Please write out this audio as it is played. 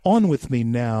On with me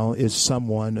now is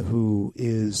someone who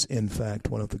is, in fact,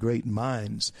 one of the great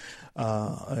minds,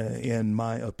 in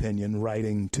my opinion,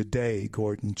 writing today,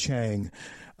 Gordon Chang.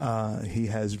 He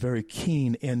has very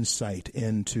keen insight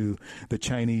into the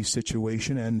Chinese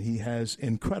situation, and he has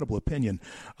incredible opinion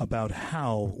about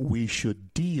how we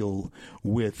should deal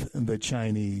with the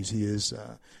Chinese. He is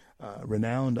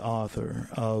renowned author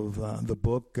of the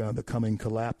book, The Coming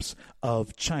Collapse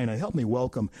of China. Help me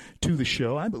welcome to the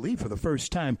show, I believe for the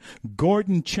first time,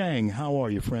 Gordon Chang. How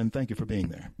are you, friend? Thank you for being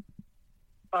there.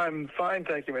 I'm fine,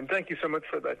 thank you. And thank you so much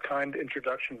for that kind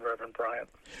introduction, Reverend Bryant.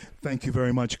 Thank you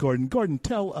very much, Gordon. Gordon,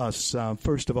 tell us,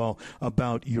 first of all,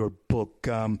 about your book,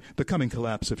 The Coming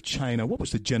Collapse of China. What was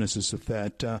the genesis of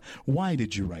that? Why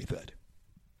did you write that?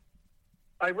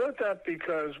 I wrote that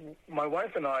because my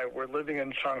wife and I were living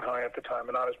in Shanghai at the time,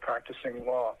 and I was practicing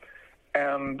law.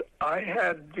 And I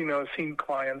had, seen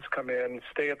clients come in,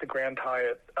 stay at the Grand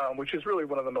Hyatt, which is really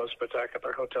one of the most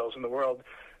spectacular hotels in the world,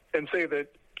 and say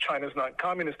that China's not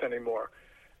communist anymore.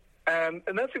 And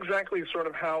that's exactly sort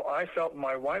of how I felt and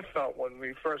my wife felt when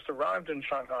we first arrived in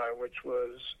Shanghai, which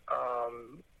was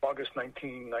August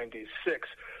 1996.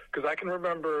 Because I can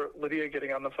remember Lydia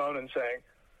getting on the phone and saying,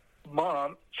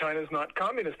 "Mom, China's not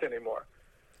communist anymore."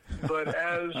 But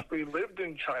as we lived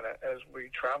in China, as we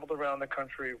traveled around the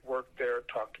country, worked there,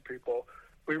 talked to people,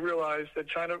 we realized that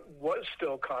China was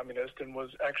still communist and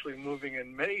was actually moving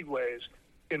in many ways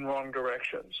in wrong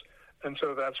directions. And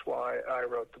so that's why I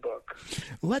wrote the book.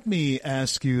 Let me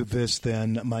ask you this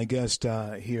then. My guest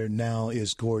here now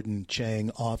is Gordon Chang,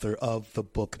 author of the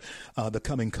book, The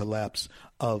Coming Collapse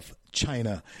of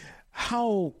China.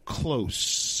 How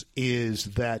close is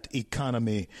that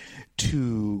economy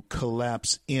to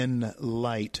collapse in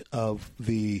light of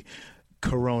the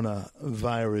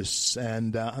coronavirus?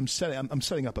 And I'm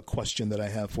setting up a question that I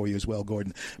have for you as well,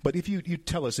 Gordon. But if you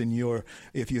tell us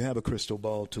if you have a crystal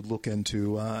ball to look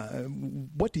into,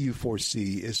 what do you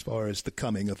foresee as far as the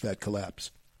coming of that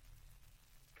collapse?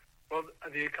 Well,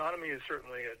 the economy is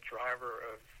certainly a driver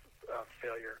of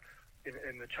failure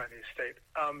in the Chinese state.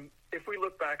 If we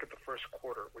look back at the first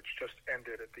quarter, which just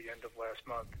ended at the end of last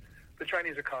month, the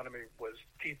Chinese economy was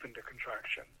deep into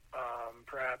contraction,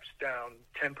 perhaps down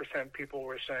 10%, people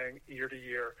were saying, year to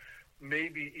year,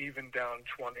 maybe even down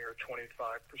 20 or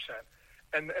 25%.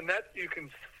 And that you can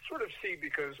sort of see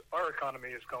because our economy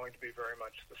is going to be very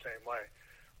much the same way.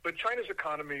 But China's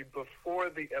economy before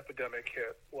the epidemic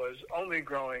hit was only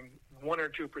growing 1 or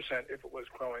 2% if it was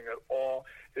growing at all.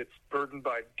 It's burdened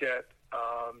by debt.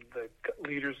 The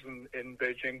leaders in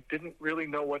Beijing didn't really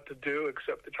know what to do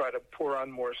except to try to pour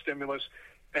on more stimulus,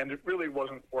 and it really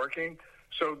wasn't working.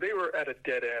 So they were at a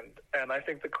dead end, and I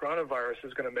think the coronavirus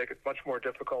is going to make it much more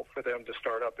difficult for them to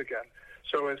start up again.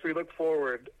 So as we look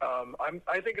forward,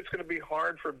 I think it's going to be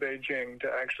hard for Beijing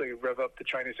to actually rev up the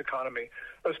Chinese economy,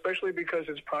 especially because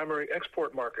its primary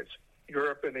export markets,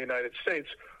 Europe and the United States,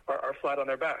 are flat on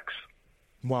their backs.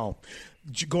 Wow.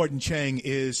 Gordon Chang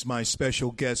is my special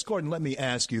guest. Gordon, let me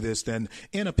ask you this then.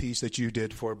 In a piece that you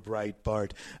did for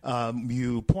Breitbart,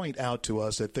 you point out to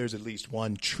us that there's at least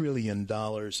 $1 trillion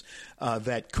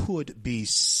that could be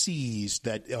seized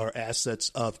that are assets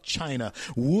of China.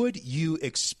 Would you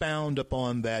expound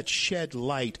upon that, shed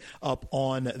light up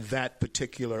on that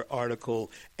particular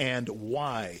article, and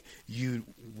why you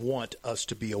want us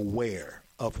to be aware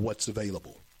of what's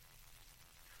available?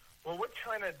 Well, what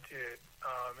China did,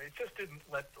 it just didn't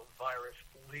let the virus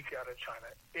leak out of China.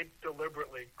 It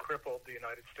deliberately crippled the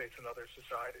United States and other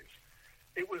societies.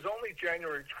 It was only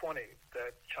January 20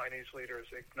 that Chinese leaders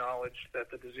acknowledged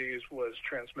that the disease was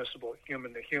transmissible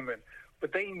human to human,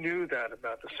 but they knew that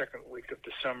about the second week of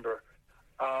December.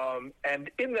 And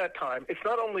in that time, it's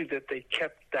not only that they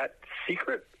kept that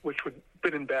secret, which would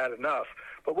have been bad enough,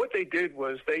 but what they did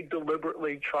was they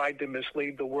deliberately tried to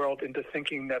mislead the world into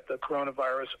thinking that the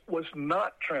coronavirus was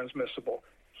not transmissible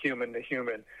human to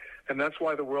human. And that's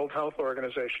why the World Health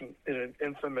Organization, in an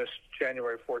infamous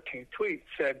January 14th tweet,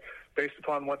 said, based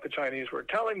upon what the Chinese were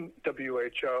telling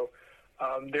WHO,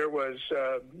 there was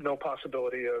no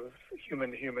possibility of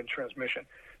human-to-human transmission.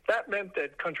 That meant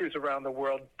that countries around the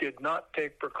world did not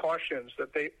take precautions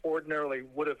that they ordinarily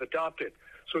would have adopted.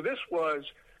 So this was,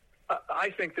 I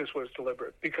think this was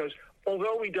deliberate, because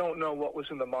although we don't know what was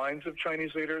in the minds of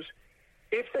Chinese leaders,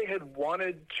 if they had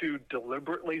wanted to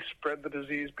deliberately spread the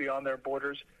disease beyond their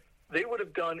borders, they would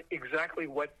have done exactly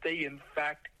what they in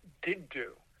fact did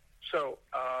do. So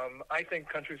I think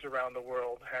countries around the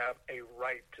world have a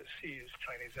right to seize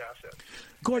Chinese assets.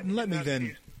 Gordon, let me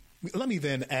then Let me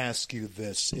then ask you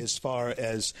this, as far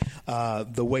as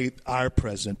the way our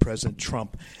President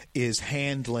Trump, is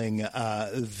handling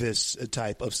this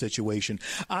type of situation.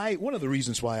 One of the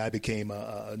reasons why I became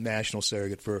a national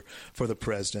surrogate for the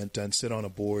president and sit on a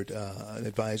board, an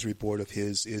advisory board of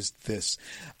his, is this.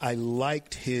 I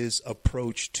liked his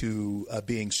approach to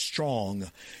being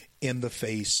strong in the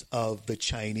face of the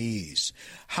Chinese.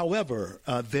 However,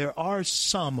 there are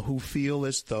some who feel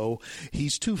as though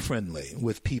he's too friendly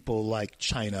with people like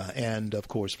China and, of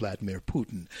course, Vladimir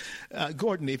Putin.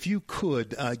 Gordon, if you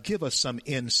could give us some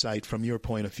insight from your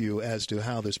point of view as to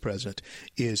how this president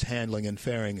is handling and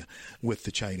faring with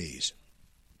the Chinese.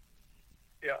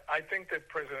 Yeah, I think that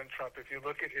President Trump, if you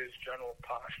look at his general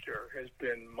posture, has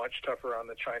been much tougher on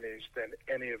the Chinese than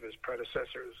any of his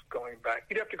predecessors going back.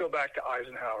 You'd have to go back to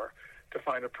Eisenhower to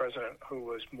find a president who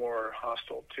was more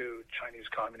hostile to Chinese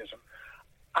communism.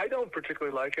 I don't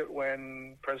particularly like it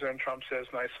when President Trump says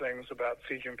nice things about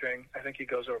Xi Jinping. I think he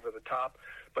goes over the top.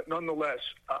 But nonetheless,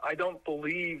 I don't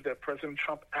believe that President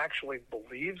Trump actually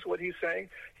believes what he's saying.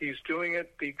 He's doing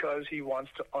it because he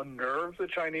wants to unnerve the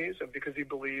Chinese and because he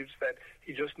believes that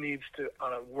he just needs to,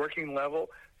 on a working level,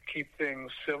 keep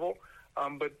things civil.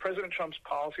 But President Trump's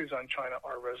policies on China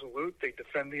are resolute. They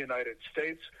defend the United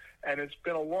States, and it's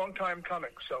been a long time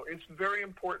coming. So it's very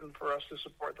important for us to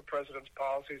support the president's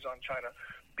policies on China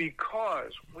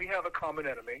because we have a common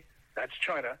enemy, that's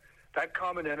China. That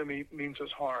common enemy means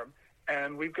us harm,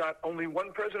 and we've got only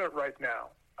one president right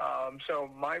now. So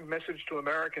my message to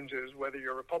Americans is whether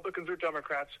you're Republicans or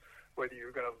Democrats, whether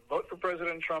you're going to vote for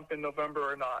President Trump in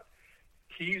November or not,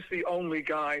 he's the only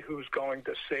guy who's going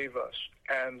to save us.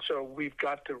 And so we've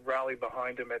got to rally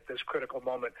behind him at this critical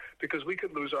moment because we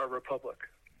could lose our republic.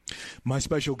 My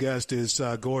special guest is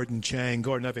Gordon Chang.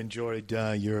 Gordon, I've enjoyed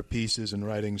your pieces and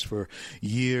writings for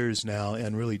years now,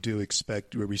 and really do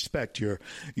respect your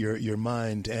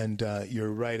mind and your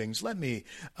writings. Let me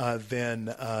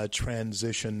then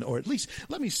transition, or at least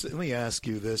let me ask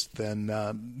you this. Then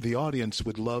the audience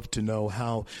would love to know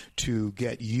how to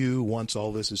get you once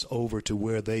all this is over to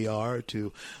where they are,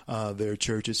 to their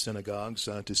churches, synagogues,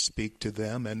 to speak to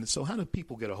them. And so, how do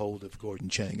people get a hold of Gordon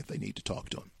Chang if they need to talk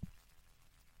to him?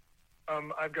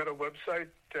 I've got a website.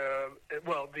 The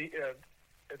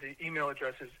email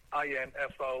address is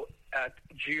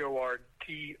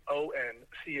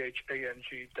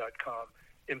info@gordonchang.com,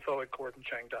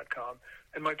 info@gordonchang.com.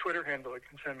 And my Twitter handle, you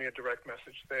can send me a direct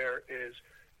message there, is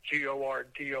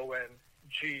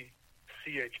GORDONGCHANG.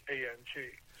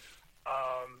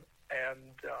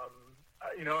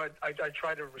 I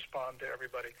try to respond to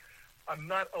everybody. I'm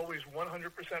not always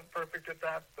 100% perfect at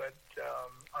that, but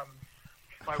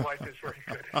my wife is very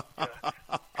good at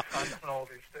on all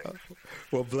these things.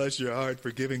 Well, bless your heart for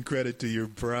giving credit to your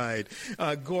bride.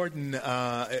 Gordon,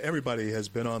 everybody has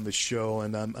been on the show,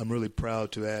 and I'm really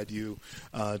proud to add you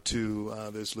to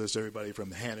this list. Everybody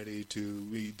from Hannity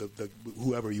to the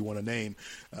whoever you want to name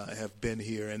have been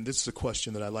here. And this is a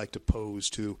question that I like to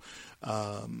pose to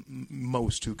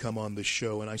most who come on the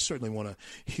show, and I certainly want to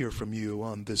hear from you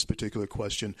on this particular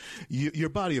question. Your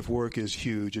body of work is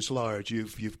huge; it's large.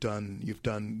 You've done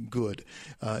good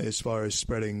as far as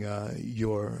spreading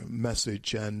your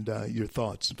message and your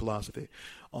thoughts and philosophy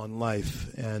on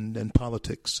life and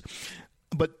politics.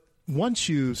 But once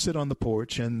you sit on the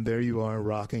porch and there you are,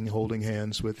 rocking, holding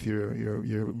hands with your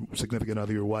significant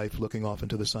other, your wife, looking off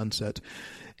into the sunset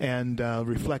and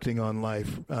reflecting on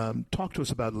life, talk to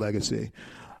us about legacy.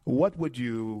 What would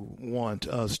you want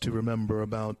us to remember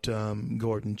about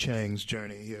Gordon Chang's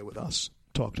journey here with us?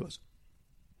 Talk to us.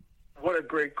 What a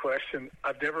great question.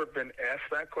 I've never been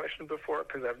asked that question before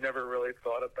because I've never really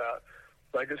thought about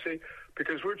legacy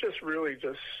because we're just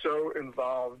so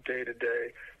involved day to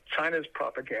day. China's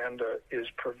propaganda is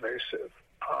pervasive,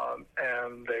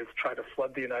 and they've tried to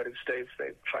flood the United States.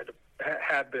 They've tried to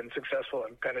have been successful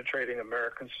in penetrating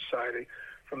American society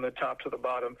from the top to the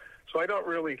bottom. So I don't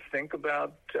really think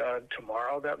about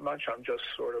tomorrow that much. I'm just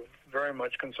sort of very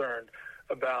much concerned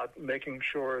about making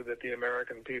sure that the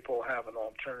American people have an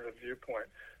alternative viewpoint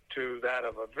to that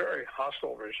of a very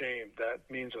hostile regime that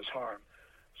means us harm.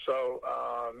 So,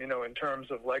 in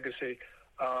terms of legacy,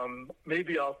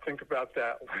 maybe I'll think about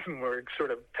that when we're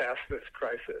sort of past this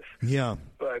crisis. Yeah.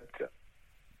 But,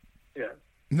 yeah.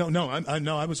 No,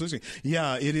 I was listening.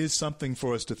 Yeah, it is something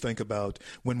for us to think about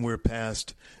when we're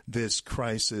past this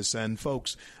crisis. And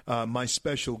folks, my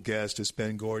special guest has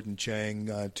been Gordon Chang.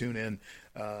 Tune in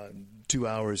 2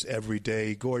 hours every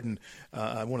day. Gordon,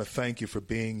 I want to thank you for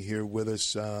being here with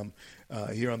us.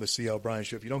 here on the C.L. Bryant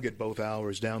Show. If you don't get both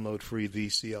hours, download free the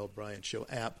C.L. Bryant Show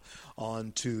app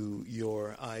onto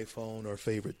your iPhone or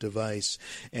favorite device,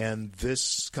 and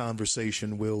this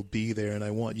conversation will be there, and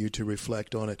I want you to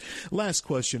reflect on it. Last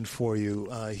question for you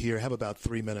here. I have about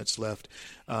 3 minutes left.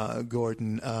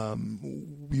 Gordon,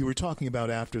 you were talking about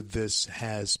after this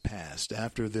has passed,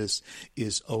 after this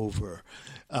is over.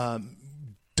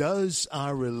 Does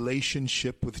our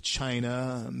relationship with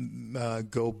China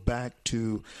go back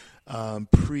to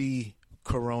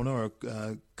pre-corona or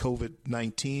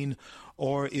COVID-19,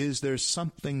 or is there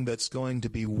something that's going to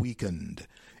be weakened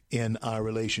in our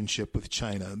relationship with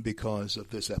China because of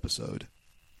this episode?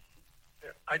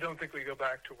 I don't think we go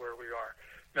back to where we are.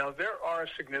 Now, there are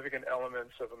significant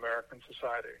elements of American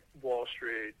society, Wall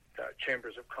Street,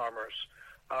 chambers of commerce,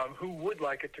 who would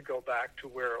like it to go back to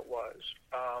where it was.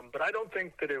 But I don't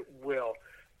think that it will.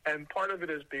 And part of it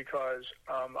is because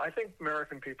I think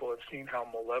American people have seen how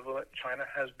malevolent China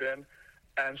has been.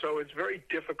 And so it's very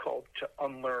difficult to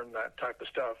unlearn that type of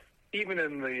stuff, even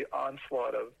in the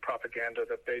onslaught of propaganda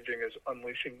that Beijing is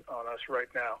unleashing on us right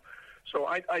now. So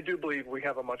I do believe we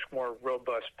have a much more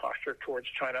robust posture towards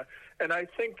China. And I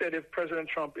think that if President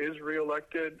Trump is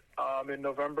reelected in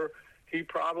November, he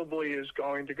probably is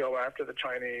going to go after the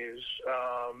Chinese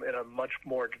in a much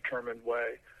more determined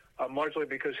way, largely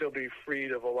because he'll be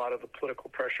freed of a lot of the political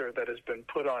pressure that has been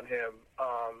put on him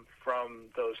from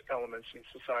those elements in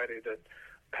society that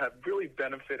have really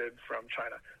benefited from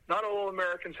China. Not all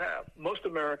Americans have. Most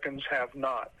Americans have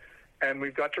not. And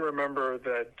we've got to remember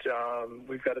that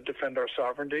we've got to defend our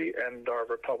sovereignty and our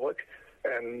republic,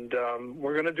 and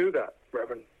we're going to do that,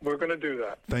 Reverend. We're going to do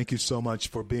that. Thank you so much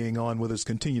for being on with us.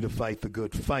 Continue to fight the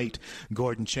good fight,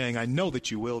 Gordon Chang. I know that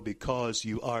you will, because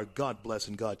you are. God bless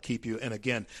and God keep you. And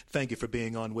again, thank you for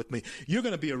being on with me. You're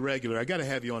going to be a regular. I got to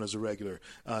have you on as a regular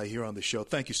here on the show.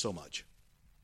 Thank you so much.